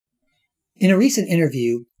In a recent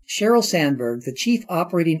interview, Sheryl Sandberg, the chief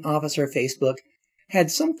operating officer of Facebook, had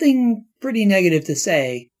something pretty negative to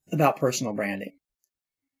say about personal branding.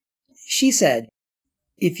 She said,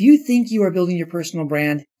 "If you think you are building your personal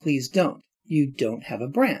brand, please don't. You don't have a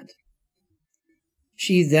brand."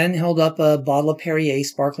 She then held up a bottle of Perrier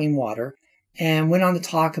sparkling water and went on to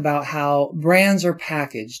talk about how brands are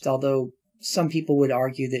packaged, although some people would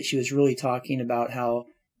argue that she was really talking about how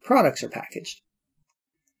products are packaged.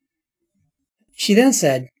 She then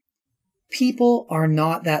said, "People are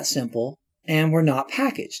not that simple, and we're not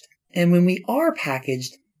packaged. And when we are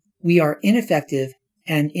packaged, we are ineffective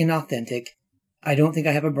and inauthentic. I don't think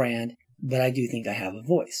I have a brand, but I do think I have a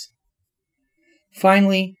voice."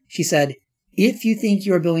 Finally, she said, "If you think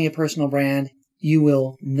you are building a personal brand, you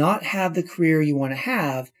will not have the career you want to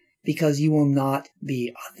have because you will not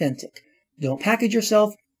be authentic. Don't package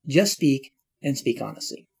yourself, just speak, and speak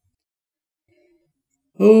honestly."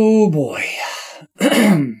 Oh boy.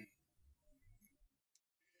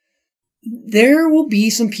 There will be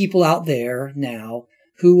some people out there now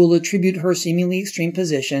who will attribute her seemingly extreme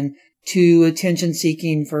position to attention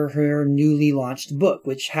seeking for her newly launched book,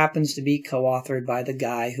 which happens to be co-authored by the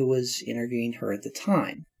guy who was interviewing her at the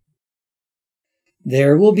time.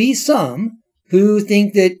 There will be some who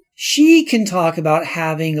think that she can talk about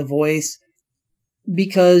having a voice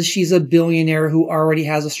because she's a billionaire who already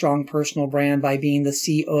has a strong personal brand by being the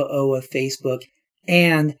COO of Facebook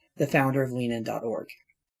and the founder of leanin.org.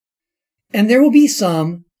 And there will be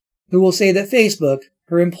some who will say that Facebook,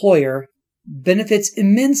 her employer, benefits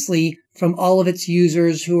immensely from all of its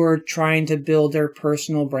users who are trying to build their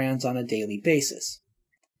personal brands on a daily basis.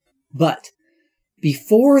 But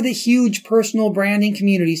before the huge personal branding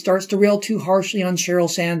community starts to rail too harshly on Sheryl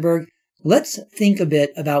Sandberg, let's think a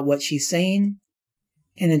bit about what she's saying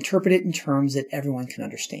and interpret it in terms that everyone can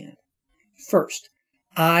understand. First,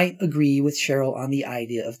 I agree with Sheryl on the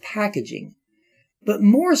idea of packaging, but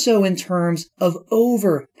more so in terms of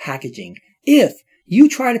over-packaging. If you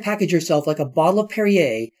try to package yourself like a bottle of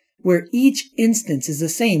Perrier, where each instance is the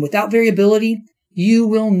same without variability, you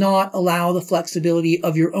will not allow the flexibility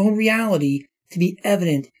of your own reality to be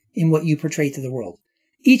evident in what you portray to the world.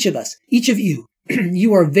 Each of us, each of you,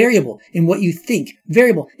 you are variable in what you think,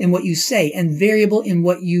 variable in what you say, and variable in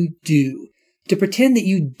what you do. To pretend that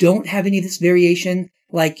you don't have any of this variation,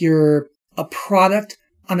 like you're a product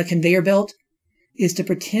on a conveyor belt, is to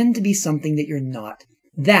pretend to be something that you're not.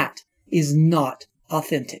 That is not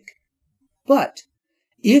authentic. But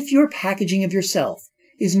if your packaging of yourself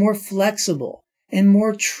is more flexible and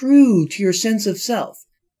more true to your sense of self,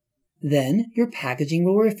 then your packaging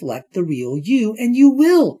will reflect the real you and you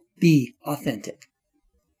will be authentic.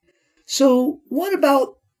 So what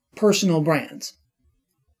about personal brands?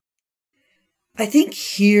 I think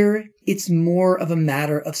here it's more of a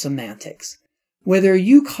matter of semantics. Whether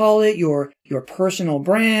you call it your personal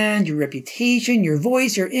brand, your reputation, your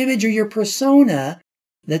voice, your image, or your persona,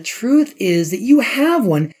 the truth is that you have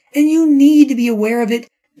one and you need to be aware of it,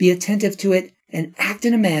 be attentive to it, and act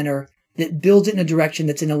in a manner that builds it in a direction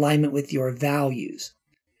that's in alignment with your values.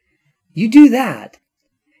 You do that,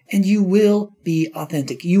 and you will be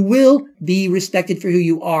authentic. You will be respected for who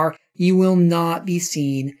you are. You will not be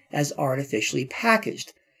seen as artificially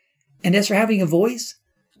packaged. And as for having a voice,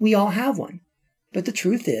 we all have one. But the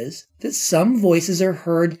truth is that some voices are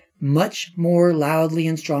heard much more loudly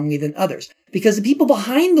and strongly than others, because the people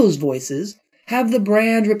behind those voices have the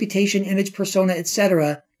brand, reputation, image, persona,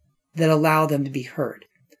 etc. that allow them to be heard.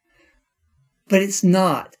 But it's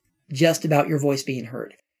not just about your voice being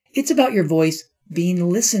heard. It's about your voice being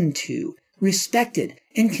listened to, respected,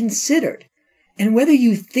 and considered. And whether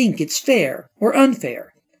you think it's fair or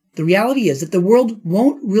unfair, the reality is that the world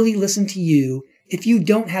won't really listen to you if you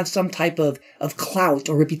don't have some type of clout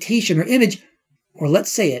or reputation or image, or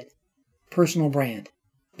let's say it, personal brand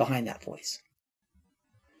behind that voice.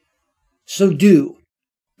 So do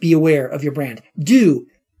be aware of your brand. Do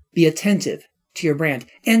be attentive to your brand.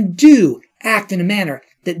 And do act in a manner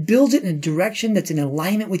that builds it in a direction that's in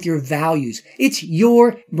alignment with your values. It's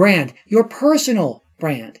your brand, your personal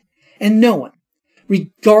brand. And no one,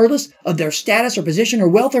 regardless of their status or position or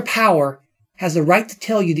wealth or power, has the right to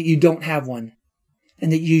tell you that you don't have one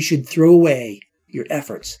and that you should throw away your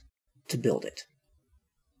efforts to build it.